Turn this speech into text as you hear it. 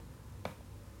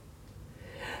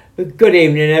Good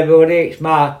evening, everybody. It's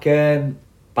Mark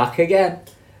back again.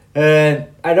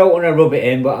 I don't want to rub it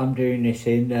in, but I'm doing this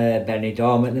in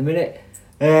Benidorm at the minute.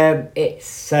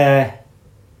 It's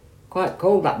quite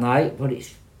cold that night, but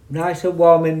it's nice and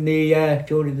warm in the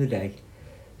during the day.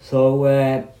 So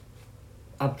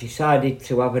I've decided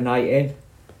to have a night in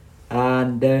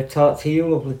and talk to you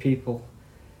lovely people.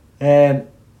 It's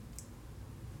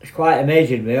quite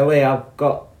amazing, really. I've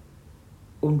got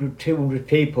 100, 200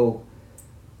 people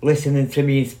listening to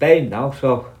me in Spain now,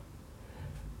 so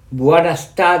buenas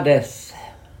tardes,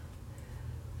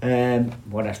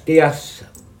 buenos dias,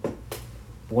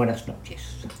 buenas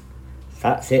noches.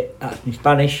 That's it, that's my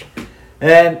Spanish.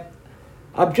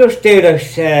 I'm just doing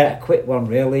a quick one,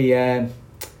 really.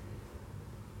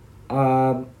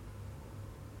 My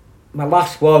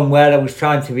last one where I was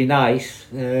trying to be nice,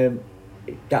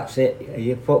 that's it,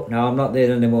 you're fucked now, I'm not doing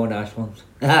any more nice ones.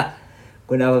 Gonna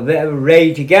have a bit of a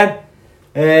rage again.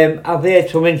 I've heard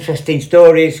some interesting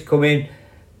stories coming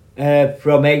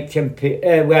from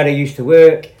HMP, where I used to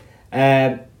work.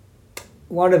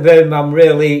 One of them I'm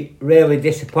really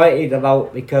disappointed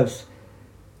about because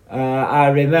I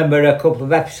remember a couple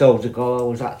of episodes ago I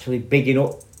was actually bigging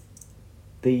up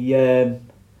the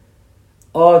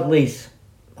orderlies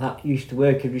that used to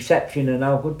work in reception and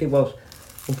how good they was.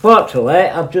 Unfortunately,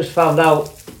 I've just found out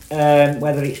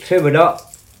whether it's true or not,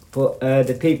 but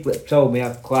the people that told me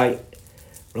are quite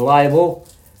reliable.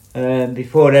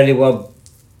 Before anyone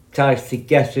tries to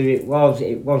guess who it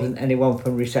wasn't anyone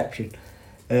from reception.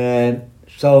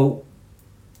 Apparently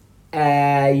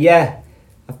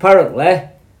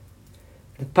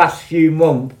the past few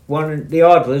months one of the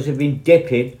orderlies have been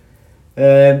dipping,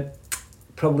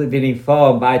 probably been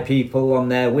informed by people on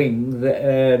their wing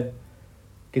that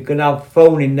they're going to have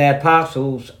phone in their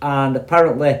parcels, and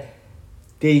apparently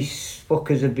these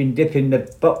fuckers have been dipping the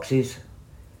boxes,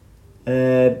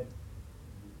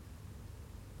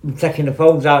 taking the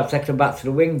phones out, taking them back to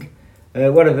the wing.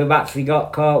 One of them actually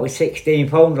got caught with 16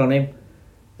 phones on him.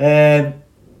 And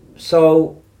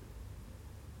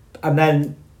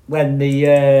then when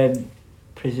the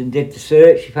prison did the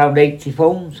search, he found 80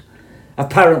 phones,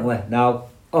 apparently. Now,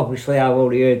 obviously, I've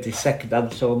only heard this second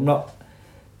hand, so I'm not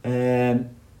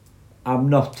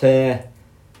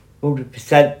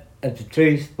 100% of the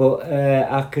truth, but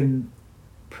I can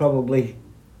probably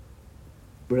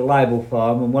reliable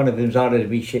for them, and one of them's already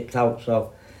been shipped out,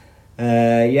 so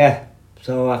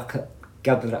so I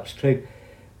gather that's true.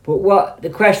 But what the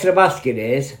question I'm asking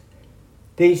is,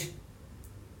 these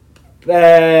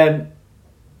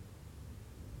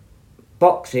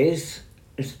boxes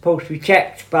are supposed to be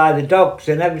checked by the dogs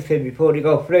and everything before they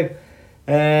go through,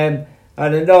 and I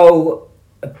know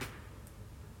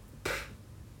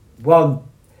one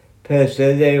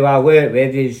person who I work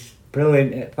with is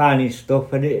brilliant at finding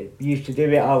stuff, and it used to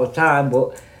do it all the time,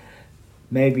 but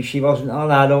maybe she wasn't on.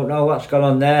 I don't know what's gone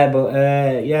on there, but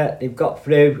they've got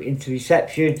through into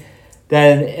reception.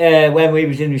 Then when we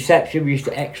was in reception, we used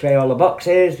to x-ray all the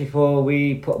boxes before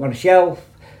we put them on a shelf.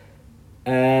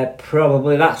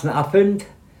 Probably that's not happened,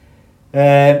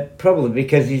 probably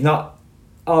because he's not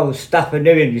all the staff are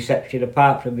new in reception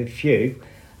apart from a few,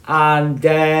 and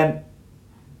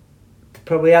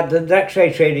probably hadn't done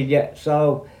x-ray training yet,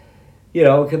 so you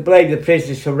know, we can blame the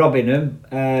prisoners for robbing them,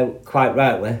 quite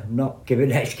rightly. I'm not giving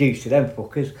an excuse to them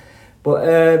fuckers,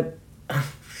 but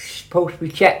supposed to be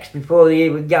checked before they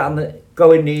even get on the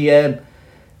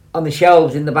on the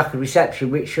shelves in the back of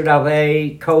reception, which should have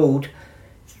a code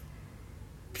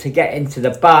to get into the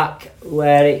back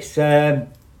where it's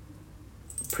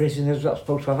prisoners not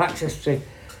supposed to have access to.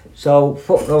 So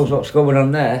fuck knows what's going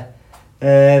on there,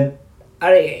 and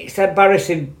it's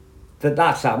embarrassing that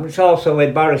that's happened. It's also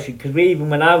embarrassing because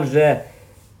even when I was there,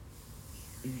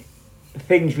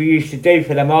 things we used to do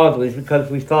for them orderlies because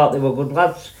we thought they were good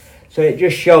lads. So it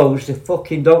just shows they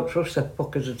fucking don't trust the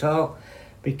fuckers at all,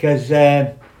 because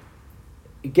you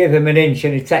give them an inch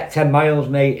and they take 10 miles,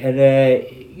 mate, and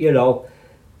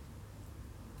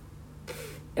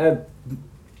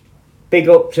big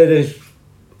up to the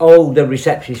older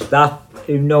reception staff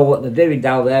who know what they're doing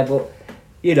down there, but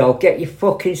you know, get your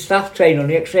fucking staff trained on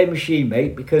the x-ray machine,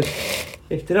 mate, because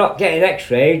if they're not getting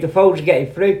x-rayed, the phones are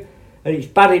getting through, and it's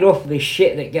bad enough this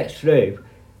shit that gets through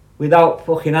without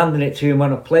fucking handing it to them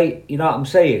on a plate, you know what I'm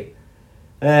saying?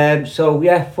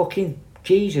 Fucking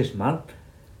Jesus, man.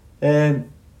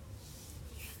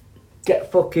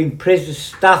 Get fucking prison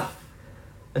staff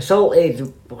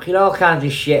assaulted, fucking all kinds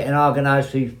of shit, and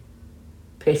organised through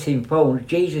pissing phones.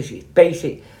 Jesus, it's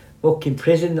basic fucking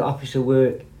prison officer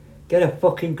work. Get a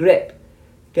fucking grip.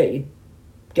 Get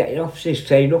your officers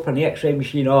trained up on the x-ray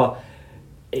machine, or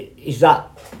is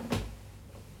that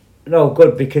no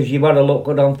good because you want to look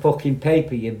good on fucking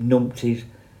paper, you numpties.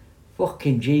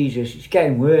 Fucking Jesus, it's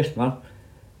getting worse, man.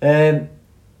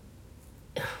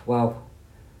 Wow.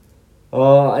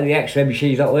 Oh, and the X-ray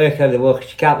machine's not working anymore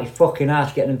because you can't be fucking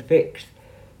arsed getting them fixed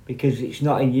because it's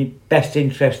not in your best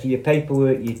interest of your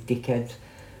paperwork, you dickheads.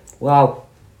 Wow,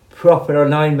 proper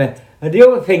annoying me. And the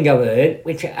other thing I've heard,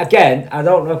 which again, I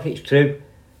don't know if it's true,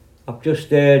 I've just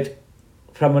heard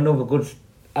from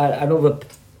another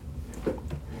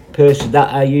person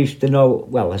that I used to know,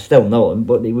 well, I still know him,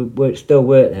 but they still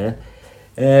work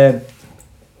there.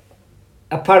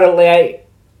 Apparently,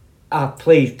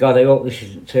 please God, I hope this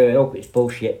isn't true, I hope it's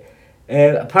bullshit.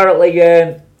 Apparently,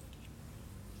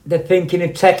 they're thinking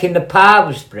of taking the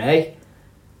Parva spray,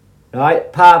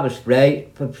 right, Parva spray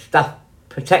for staff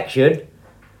protection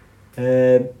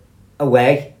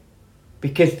away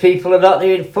because people are not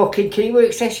doing fucking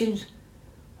keywork sessions.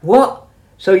 What?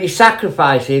 So you're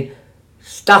sacrificing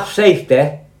staff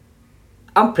safety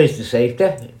and prisoner safety,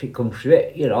 if it comes to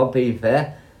it, you know, being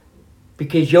fair,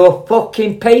 because your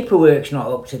fucking paperwork's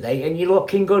not up to date and you're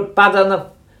looking good bad on the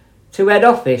to head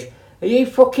office. Are you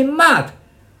fucking mad?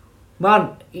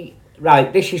 Man,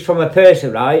 right, this is from a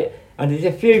person, right, and there's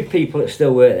a few people that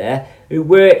still work there who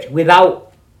worked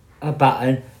without a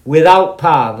baton, without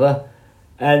Parva,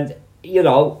 and, you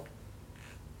know,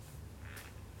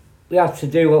 we have to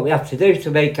do what we have to do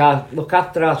to look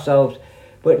after ourselves.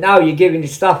 But now you're giving the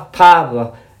staff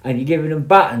Parva and you're giving them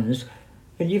batons,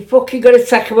 and you fucking got to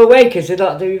take them away because they're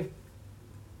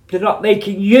not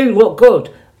making you look good.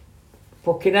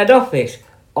 Fucking head office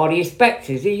or the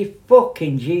inspectors. Are you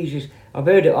fucking Jesus? I've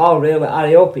heard it all really.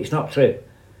 I hope it's not true.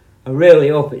 I really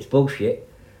hope it's bullshit.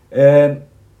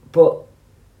 But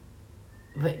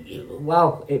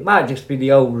wow, it might just be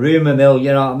the old rumour mill.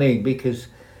 You know what I mean? Because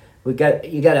you get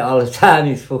it all the time.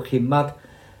 It's fucking mad.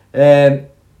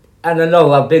 And I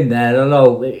know I've been there. I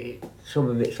know some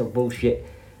of it's some bullshit.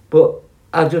 But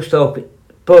I just hope it.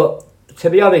 But to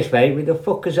be honest, mate, with the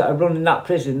fuckers that are running that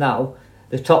prison now,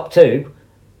 the top two,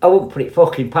 I wouldn't put it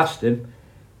fucking past them.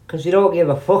 Because they don't give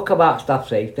a fuck about staff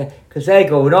safety. Because they're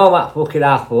going home at fucking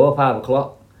 4:30, 5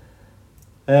 o'clock.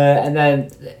 And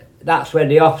then that's when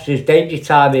the officers' danger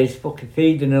time is, fucking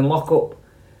feeding and lock up.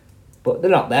 But they're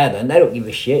not there then. They don't give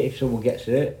a shit if someone gets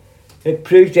hurt. It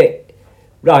proves it.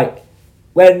 Right.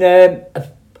 When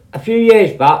a few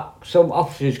years back, some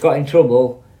officers got in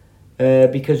trouble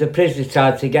because the prisoners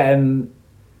tried to get him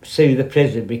sue the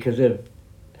prison because of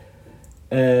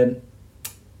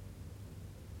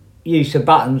use of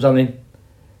batons on him.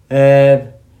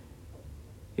 It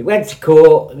went to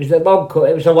court.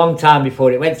 It was a long time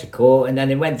before it went to court, and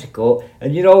then it went to court.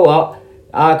 And you know what?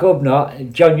 Our governor,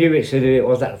 John Hewitson, who it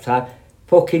was at the time,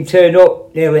 fucking turned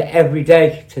up nearly every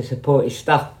day to support his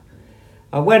staff.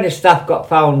 And when the staff got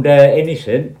found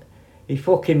innocent, he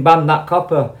fucking banned that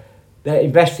copper that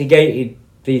investigated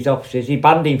these officers. He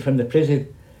banned him from the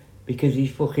prison because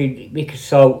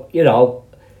so, you know,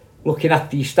 looking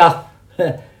after your staff.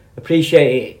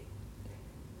 Appreciate it.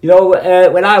 You know,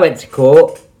 when I went to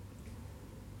court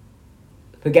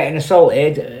for getting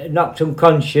assaulted, knocked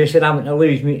unconscious and having to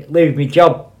lose my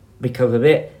job because of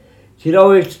it, do you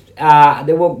know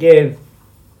they won't give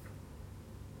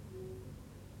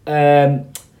the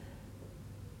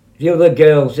other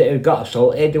girls that had got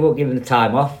assaulted, they won't give them the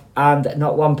time off, and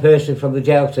not one person from the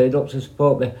jail turned up to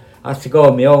support me. I had to go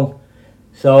on my own.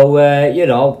 So, you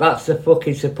know, that's the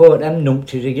fucking support them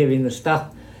numpties are giving the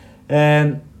staff.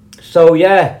 So,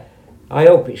 yeah, I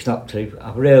hope it's not true.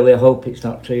 I really hope it's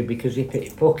not true, because if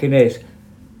it fucking is,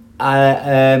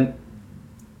 I'm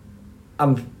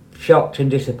shocked and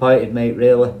disappointed, mate,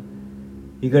 really.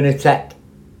 You're going to take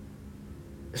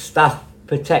staff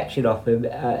protection off him,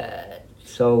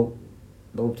 so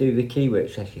they'll do the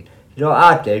keywork session. You know what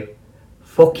I'd do?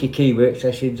 Fuck your keywork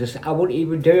sessions. I wouldn't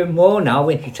even do them more now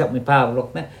when you took my power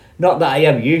off me. Not that I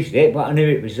ever used it, but I knew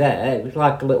it was there. It was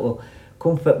like a little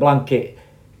comfort blanket.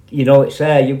 You know, it's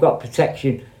there. You've got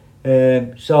protection.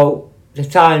 So the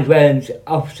times when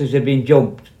officers have been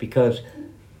jumped because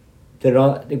we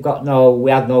had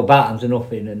no batons or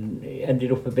nothing, and it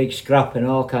ended up a big scrap and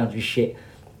all kinds of shit.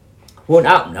 Wouldn't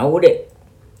happen now, would it?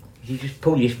 You just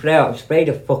pull your spray out and spray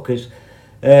the fuckers.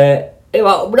 No,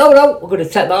 we're going to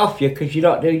take that off you because you're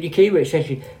not doing your keyword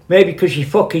session. Maybe because you're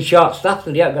fucking short-staffed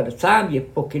and you haven't got the time, you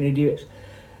fucking idiots.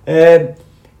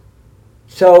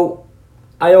 So,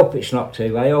 I hope it's not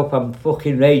true. I hope I'm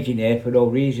fucking raging here for no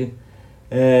reason.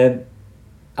 I've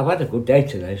had a good day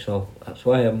today, so that's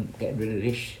why I'm getting rid of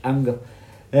this anger.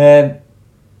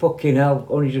 Fucking hell,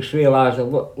 only just realised I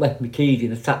left my keys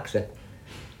in a taxi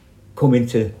coming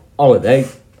to holiday.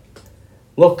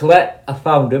 Luckily, I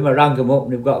found them, I rang them up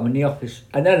and they've got them in the office.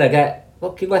 And then I get,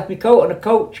 fucking left my coat on a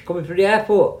coach coming from the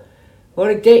airport. What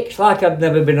a dick, it's like I've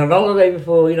never been on holiday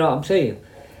before, you know what I'm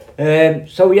saying?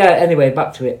 So yeah, anyway,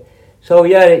 back to it. So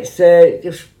yeah, it's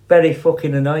just very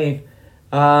fucking annoying.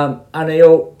 And I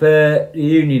hope the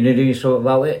union are doing something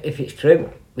about it, if it's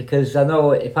true. Because I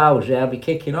know if I was there, I'd be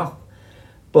kicking off.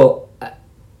 But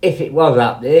if it was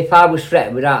happening, if I was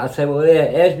threatened with that, I'd say, well,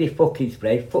 here's my fucking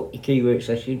spray, fuck your keyword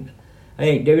sessions. I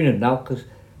ain't doing them now, because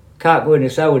I can't go in a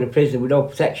cell with a prisoner with no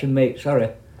protection, mate, sorry.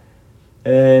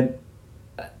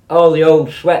 All the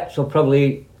old sweats are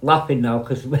probably laughing now,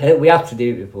 because we had to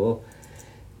do it before.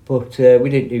 But we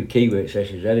didn't do keyword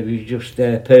sessions then, it was just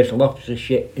personal officer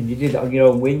shit, and you did it on your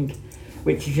own wing,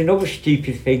 which is another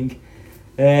stupid thing.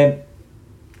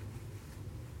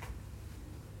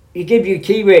 You give you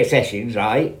keyword sessions,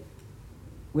 right,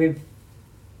 with,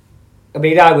 I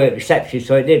mean, I work reception,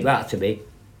 so it didn't matter to me,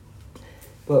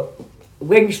 but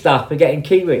wing staff are getting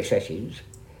keyword sessions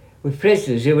with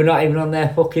prisoners who are not even on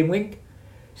their fucking wing.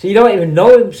 So you don't even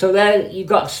know them, so there you've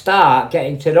got to start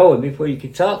getting to know them before you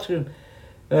can talk to them.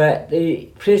 The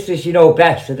prisoners you know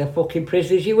best are the fucking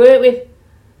prisoners you work with.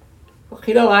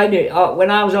 Fucking hell, I knew, when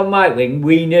I was on my wing,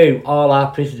 we knew all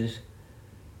our prisoners.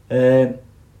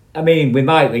 I mean, with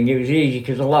my wing, it was easy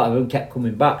because a lot of them kept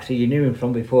coming back, so you knew them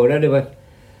from before anyway.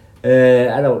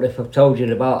 I don't know if I've told you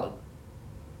about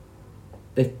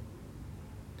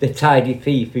the tidy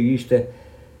thief who used to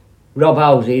rob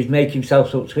houses, make himself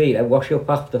so sweet and wash up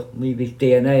after, leave his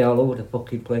DNA all over the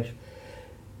fucking place.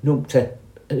 Numpty.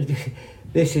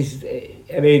 This is,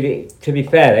 I mean, to be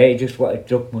fair, he just wanted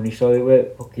drug money, so he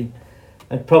weren't fucking,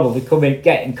 and probably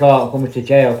getting caught and coming to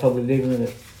jail, probably doing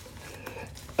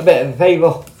a bit of a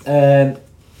favour.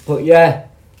 But yeah,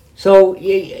 so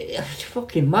it's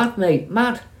fucking mad, mate,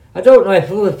 mad. I don't know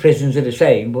if other prisons are the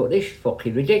same, but this is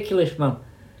fucking ridiculous, man.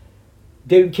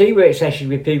 Doing keyword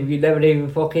sessions with people you never even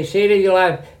fucking seen in your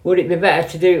life. Would it be better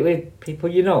to do it with people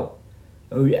you know,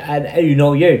 and who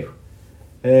know you?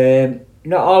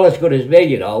 Not all as good as me,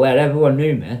 you know, where everyone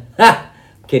knew me. Ha!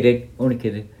 Kidding, only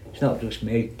kidding. It's not just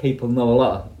me. People know a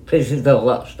lot of, prisons know a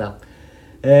lot of stuff.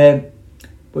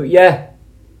 But yeah,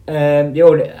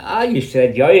 I used to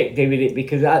enjoy it, doing it,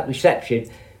 because at reception,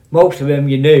 most of them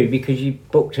you knew because you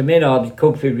booked them in, or they'd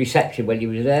come through reception when you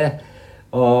was there,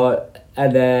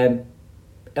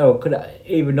 could I,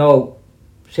 even though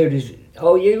as soon as,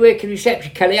 oh, you work in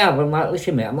reception, can I have? I'm like,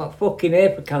 listen mate, I'm not fucking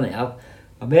here for can I have.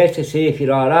 I'm here to see if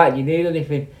you're alright, you need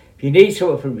anything. If you need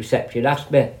something from reception,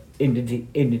 ask me in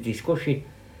the discussion,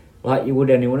 like you would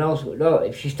anyone else. But no,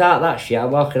 if you start that shit,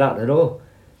 I'm walking out the door.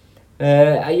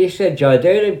 I used to enjoy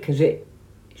doing it because it's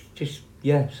just,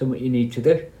 yeah, something you need to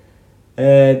do.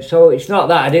 So it's not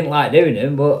that I didn't like doing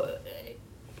them, but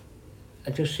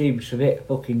it just seems a bit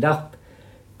fucking daft.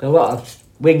 A lot of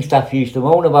wing staff used to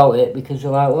moan about it because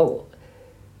they're like, well,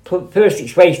 first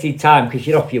it's wasting time because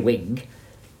you're off your wing,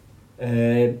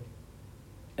 and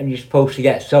you're supposed to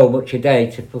get so much a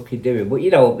day to fucking do it, but you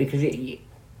don't, because you're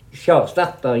short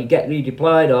staffed or you get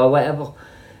redeployed or whatever.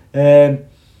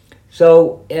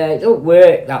 So it don't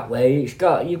work that way. You've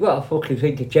got to fucking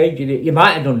think of changing it. You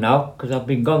might have done now because I've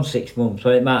been gone 6 months, so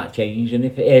it might have changed. And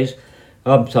if it is,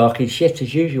 I'm talking shit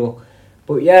as usual.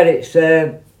 But yeah, it's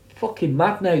fucking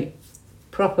mad now,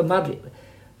 proper mad.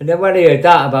 And then when I heard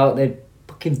that about the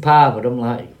fucking Harvard, I'm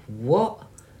like, what?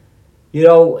 You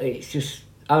know, it's just,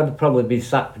 I'd have probably been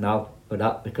sacked now for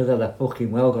that because I'd have fucking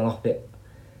well gone off it.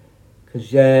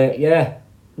 Because yeah.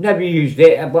 Never used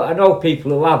it, but I know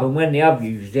people who have, and when they have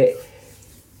used it,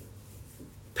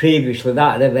 previously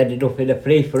that they've ended up in a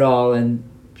free-for-all, and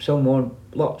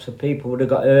lots of people would have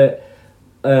got hurt,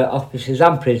 officers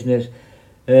and prisoners,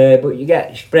 but you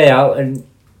get spray out and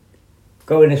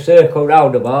go in a circle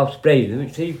round them off, spray them,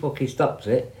 and see fucking stops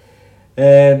it.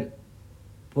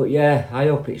 But yeah, I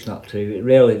hope it's not true, it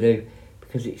really do,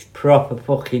 because it's proper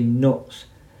fucking nuts.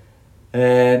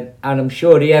 And I'm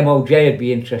sure the MOJ would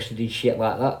be interested in shit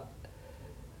like that.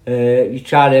 You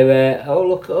try to, oh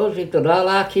look at us, we've done all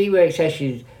our keyword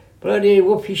sessions, bloody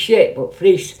whoopie shit, but 4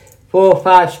 or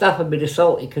 5 staff have been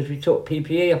assaulted because we took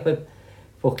PPE off them.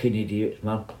 Fucking idiots,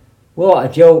 man. What a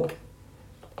joke.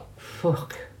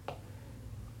 Fuck.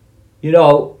 You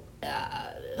know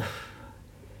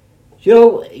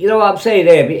what I'm saying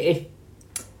there,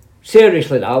 but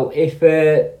seriously now, if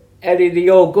any of the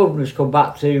old governors come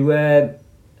back to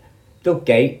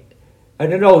Dudgate,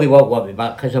 and I know they won't want me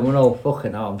back because I'm an old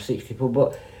fucker now, I'm 64,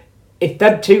 but if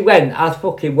them two went, I'd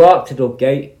fucking walk to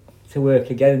Dudgate to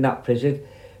work again in that prison,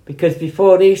 because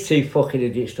before these two fucking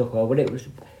idiots took over, it was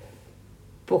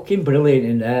fucking brilliant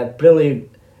in there, brilliant.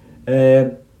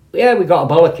 yeah, we got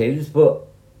a bollockings, but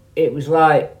it was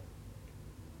like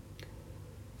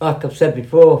I've said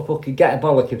before, fucking get a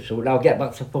bollock so I'll get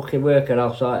back to fucking work and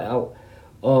I'll sort it out.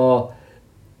 Or,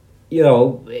 you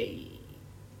know,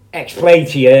 explain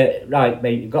to you, right,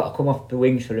 mate, you've got to come off the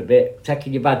wings for a bit,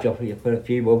 taking your badge off of you for a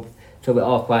few months till it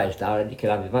all quiets down and you can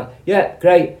have your back. Yeah,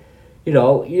 great. You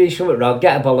know, you do something wrong,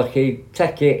 get a bollocky,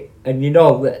 take it, and you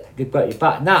know that they've got your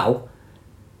back. Now,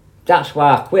 that's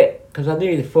why I quit, because I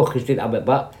knew the fuckers didn't have it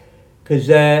back, because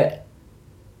they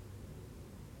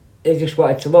just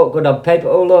wanted to look good on paper.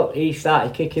 Oh look, he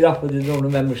started kicking off with another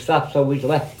member of staff, so he's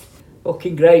left.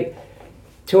 Fucking great.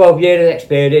 12 years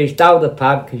experience, down the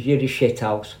pan, because you're the shit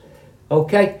house.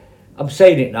 Okay? I'm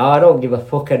saying it now, I don't give a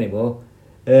fuck anymore.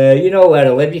 You know where I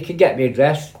live, you can get me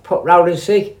address, pop round and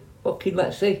see. Fucking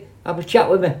let's see. Have a chat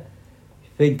with me. If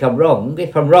you think I'm wrong,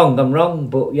 if I'm wrong, I'm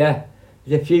wrong, but yeah.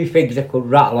 There's a few things I could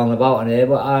rattle on about in here,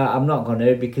 but I'm not going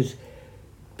to, because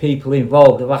people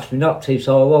involved have asked me not to,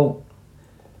 so I won't.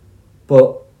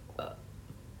 But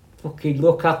fucking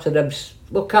look after them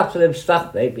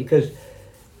staff, mate, because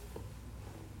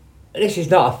this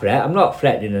is not a threat. I'm not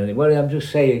threatening anybody. I'm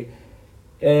just saying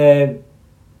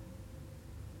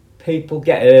people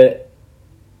get hurt.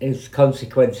 There's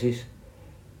consequences.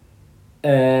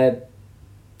 I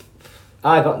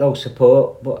got no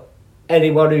support, but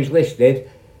anyone who's listening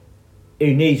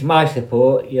who needs my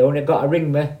support, you only got to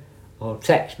ring me or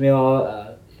text me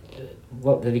or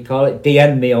what do they call it?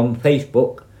 DM me on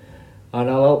Facebook, and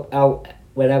I'll help out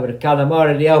whenever I can. I'm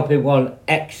already helping one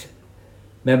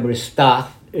ex-member of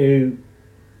staff who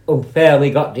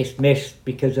unfairly got dismissed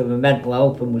because of her mental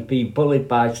health and was being bullied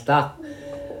by staff.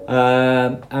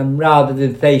 And rather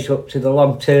than face up to the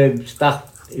long-term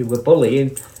staff who were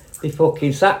bullying, they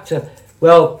fucking sacked her.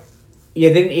 Well,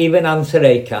 you didn't even answer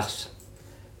ACAS.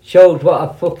 Shows what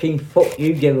a fucking fuck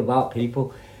you give about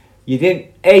people. You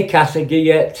didn't. ACAS would give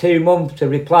you 2 months to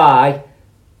reply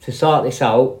to sort this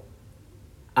out,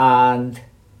 and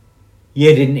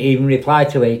you didn't even reply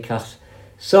to ACAS.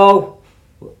 So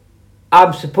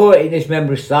I'm supporting this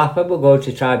member of staff, and we'll go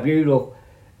to tribunal,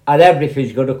 and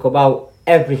everything's going to come out.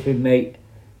 Everything, mate.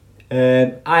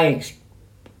 I ain't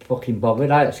fucking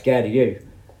bothered. I ain't scared of you.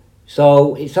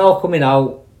 So it's all coming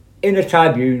out in a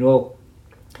tribunal.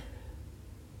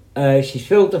 She's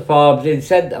filled the forms in,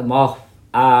 sent them off,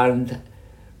 and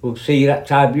we'll see that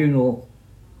tribunal.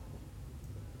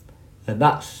 And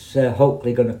that's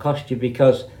hopefully going to cost you,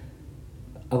 because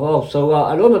I've also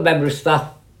got another member of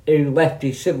staff who left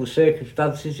in civil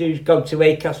circumstances who's gone to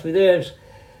ACAS with hers.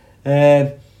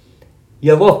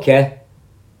 You're lucky.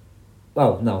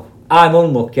 Well, no, I'm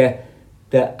unlucky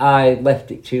that I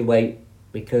left it too late,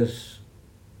 because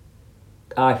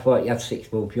I thought you had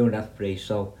 6 months, you only had 3,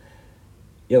 so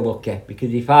you're lucky,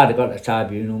 because if I'd have got to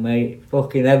tribunal, mate,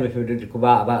 fucking everything would have come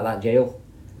out about that jail.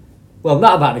 Well,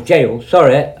 not about the jail,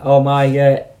 sorry, all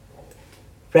my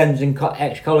friends and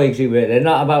ex-colleagues who were there,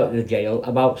 not about the jail,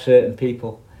 about certain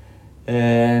people.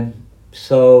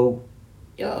 So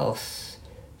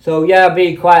yeah, I'm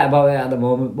being quiet about it at the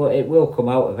moment, but it will come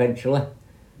out eventually,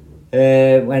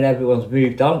 when everyone's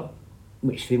moved on,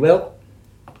 which they will.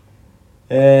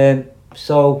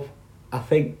 So I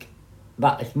think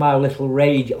that is my little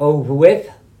rage over with.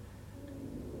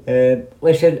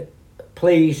 Listen,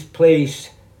 please,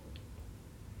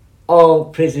 all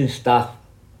prison staff,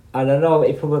 and I know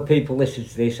if other people listen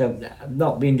to this, I'm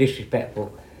not being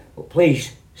disrespectful, but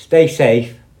please stay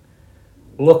safe,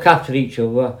 look after each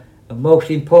other, and most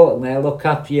importantly, look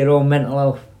after your own mental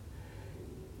health.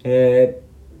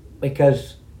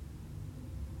 Because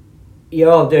you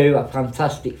all do a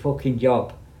fantastic fucking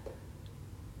job.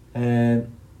 And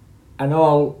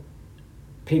all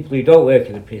people who don't work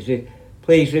in the prison,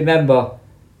 please remember,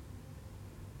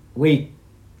 I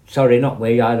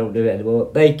don't do it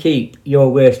anymore, they keep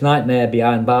your worst nightmare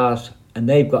behind bars, and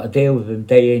they've got to deal with them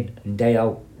day in and day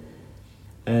out.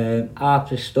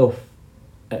 After stuff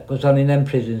that goes on in them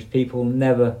prisons, people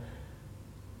never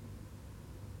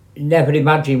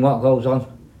imagine what goes on.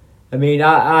 I mean,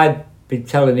 I've been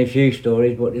telling a few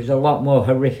stories, but there's a lot more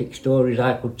horrific stories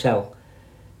I could tell,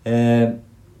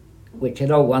 which I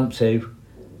don't want to,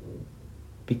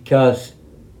 because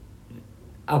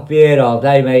I'll be here all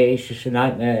day, mate. It's just a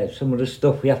nightmare. Some of the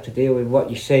stuff we have to deal with, what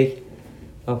you see.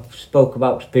 I've spoke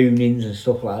about spoonings and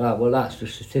stuff like that. Well, that's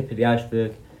just the tip of the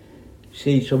iceberg.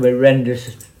 See some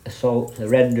horrendous assaults,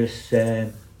 horrendous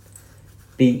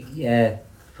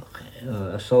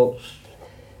assaults,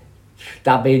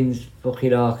 stabbings,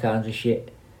 fucking all kinds of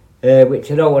shit,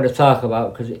 which I don't want to talk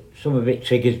about, because some of it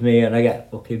triggers me and I get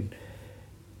a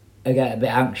bit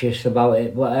anxious about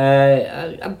it, but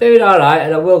I'm doing alright,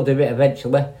 and I will do it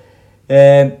eventually.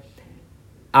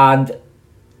 and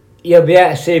you'll be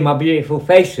able to see my beautiful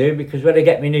face soon, because when I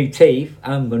get my new teeth,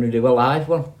 I'm going to do a live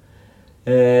one.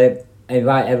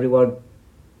 Invite everyone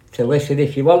to listen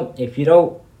if you want. If you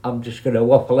don't, I'm just going to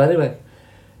waffle anyway.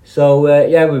 So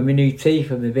yeah, with my new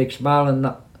teeth and my big smile and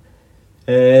that.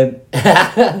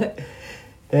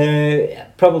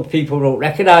 Probably people won't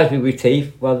recognise me with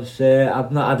teeth, because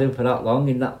I've not had them for that long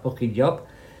in that fucking job.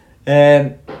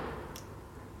 My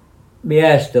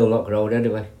hair's still not grown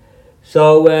anyway.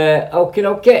 So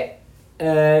okay.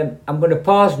 I'm going to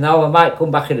pause now. I might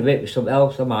come back in a bit with something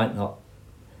else, I might not.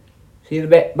 See you in a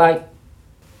bit, bye.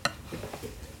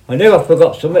 I knew I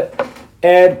forgot something.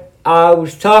 I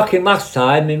was talking last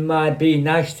time in my Being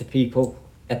Nice to People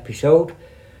episode.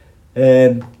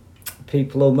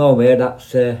 People who know me,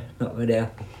 that's not really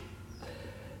happy.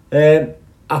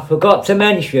 I forgot to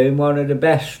mention one of the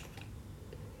best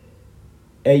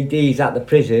ADs at the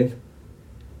prison,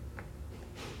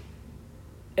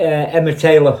 Emma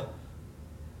Taylor.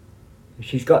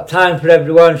 She's got time for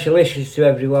everyone, she listens to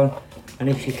everyone, and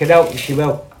if she can help you, she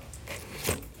will.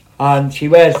 And she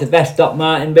wears the best Doc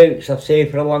Martin boots I've seen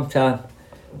for a long time.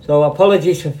 So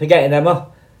apologies for forgetting Emma.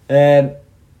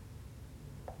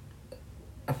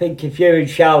 I think if you and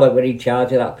Charlotte were in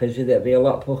charge of that prison, it'd be a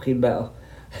lot fucking better.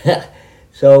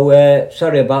 So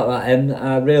sorry about that, Em.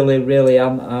 I really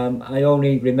am. I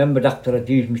only remembered after I'd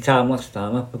used my time last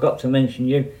time. I forgot to mention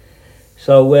you.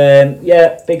 So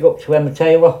yeah, big up to Emma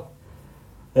Taylor.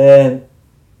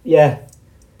 Yeah.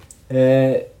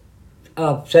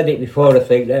 I've said it before, I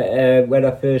think, that when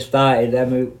I first started,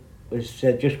 Emma was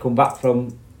just come back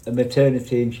from a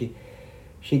maternity, and she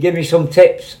gave me some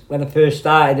tips when I first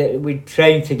started. We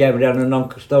trained together on a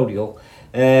non-custodial.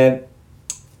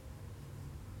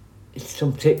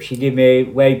 Some tips she gave me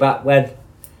way back when,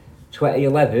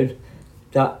 2011,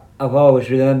 that I've always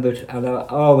remembered, and I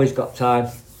always got time.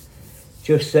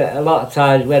 Just a lot of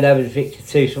times when I was Victor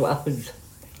 2, so what happens,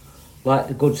 like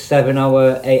the good 7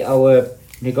 hour, 8 hour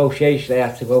negotiation I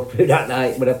had to go through that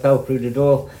night when I fell through the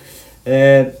door.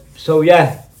 So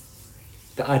yeah,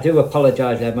 I do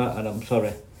apologise, Emma, and I'm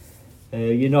sorry.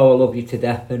 You know I love you to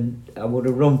death, and I would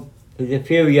have run, there's a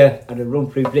few I'd have run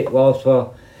through brick walls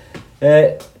for.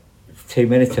 Too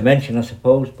many to mention, I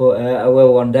suppose, but I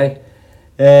will one day.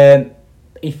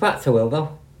 In fact, I will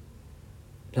though.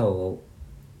 No, I won't,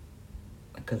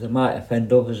 because I might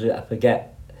offend others that I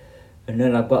forget, and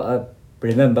then I've got to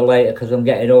remember later because I'm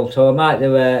getting old. So I might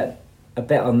do a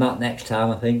bit on that next time,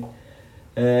 I think.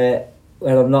 When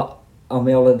I'm not on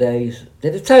my holidays.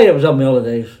 Did I tell you I was on my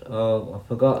holidays? Oh, I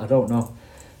forgot. I don't know.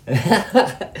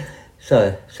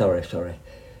 Sorry.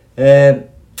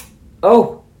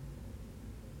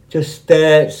 Just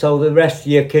so the rest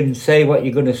of you can say what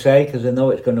you're going to say, because I know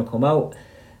it's going to come out.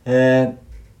 I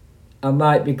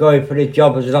might be going for a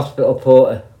job as an hospital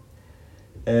porter,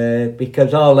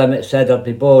 because all them it said I'd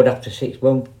be bored after 6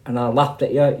 months, and I laughed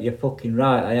at you. You're fucking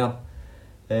right, I am.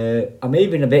 I'm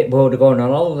even a bit bored of going on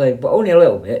holiday, but only a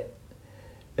little bit.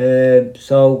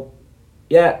 So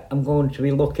yeah, I'm going to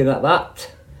be looking at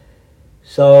that.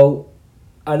 So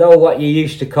I know what you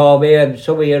used to call me, and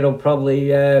some of you will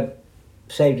probably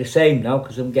say the same now,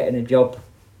 because I'm getting a job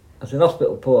as an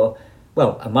hospital porter.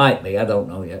 Well, I might be, I don't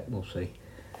know yet, we'll see.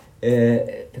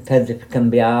 Depends if it can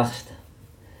be asked.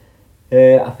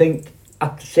 I think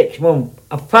after 6 months,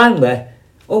 I finally,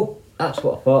 that's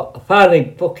what I thought, I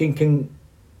finally fucking can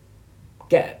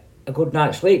get a good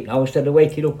night's sleep now, instead of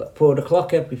waking up at 4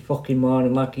 o'clock every fucking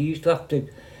morning like I used to have to.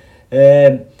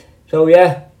 So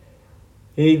yeah,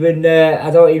 even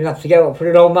I don't even have to get up for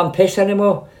an old man piss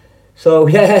anymore. So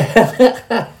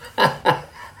yeah.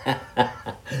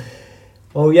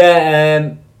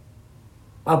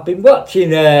 I've been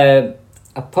watching a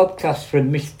podcast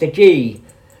from Mr. G,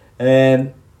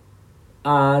 and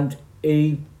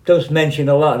he does mention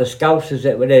a lot of the Scousers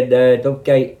that were in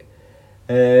Dubgate,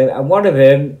 and one of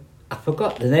them, I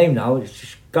forgot the name now, it's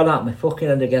just gone out of my fucking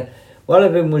head again. One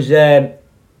of them was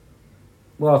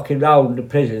walking round the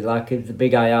prison like he was the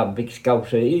big I am, big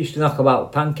Scouser. He used to knock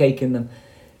about pancaking them.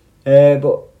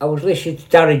 But I was listening to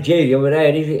Darren G over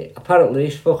there, apparently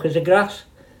this fucker's a grass.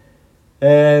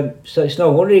 So it's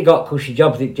no wonder he got cushy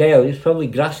jobs at jail. He's probably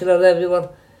grassing at everyone.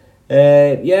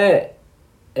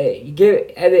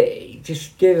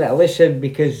 Just give it a listen,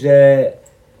 because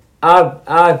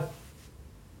I've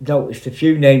noticed a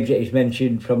few names that he's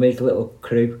mentioned from his little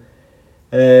crew,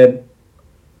 and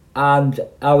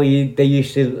how he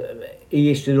used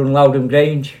to run Loudham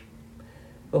Grange.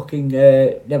 Fucking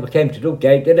never came to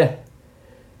Dubgate, did he?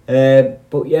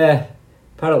 But yeah,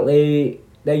 apparently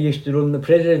they used to run the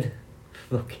prison.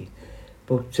 Fucking,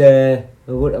 but I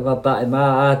wouldn't have had that in my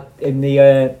heart, in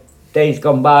the days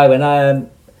gone by when I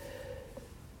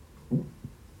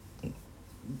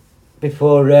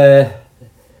before the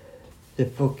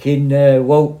fucking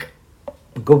woke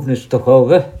governors took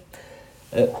over.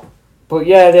 But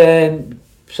yeah,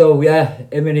 so yeah,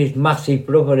 him and his massive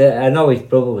brother, I know his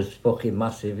brother was fucking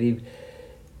massive. He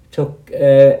took,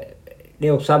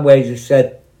 Neil Samways has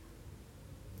said,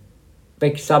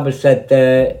 Big Sam has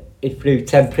said he flew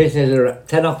 10 prisoners, or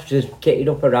 10 officers kitted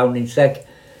up around in sec.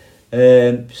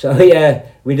 So yeah,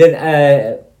 we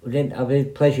didn't have the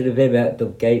pleasure of him at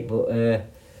Dubgate, but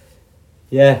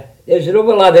yeah, there's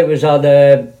another lad that was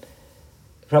on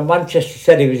from Manchester,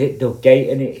 said he was at Dubgate,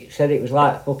 and he said it was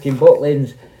like fucking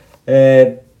Butlins.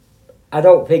 I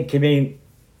don't think, I mean,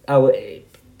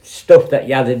 stuff that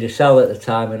you had in the cell at the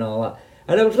time and all that.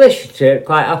 And I was listening to it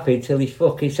quite happy until he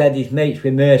fucking said his mates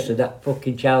with Mercer, that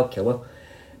fucking child killer.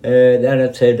 Then I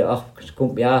turned it off because I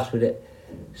couldn't be arsed with it.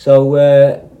 So,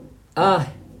 I'll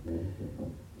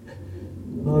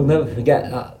never forget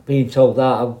that, being told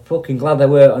that. I'm fucking glad I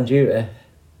weren't on duty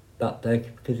that day,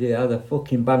 because he had a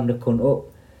fucking band of cunt up.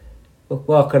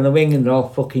 Walk on the wing and they're all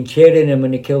fucking cheering him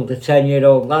when he killed a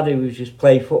 10-year-old lad who was just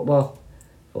playing football.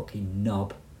 Fucking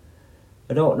knob.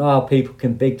 I don't know how people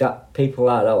can big that people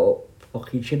like that up.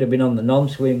 Fucking should have been on the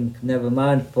non-swing, never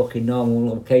mind fucking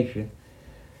normal location.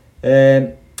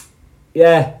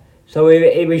 Yeah, so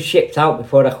he was shipped out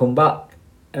before I come back,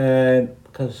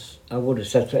 because I would have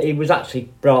said so. He was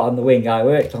actually brought on the wing I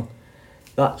worked on.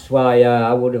 That's why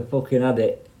I would have fucking had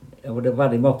it. I would have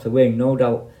had him off the wing, no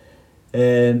doubt.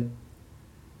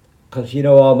 Because you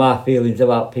know all my feelings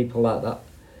about people like that.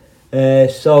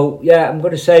 So yeah, I'm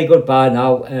going to say goodbye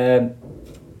now,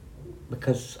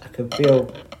 because I can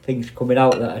feel things coming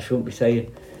out that I shouldn't be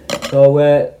saying.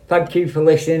 So thank you for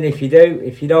listening. If you do,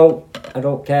 if you don't, I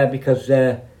don't care, because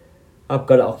I've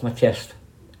got it off my chest.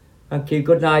 Thank you,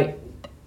 good night.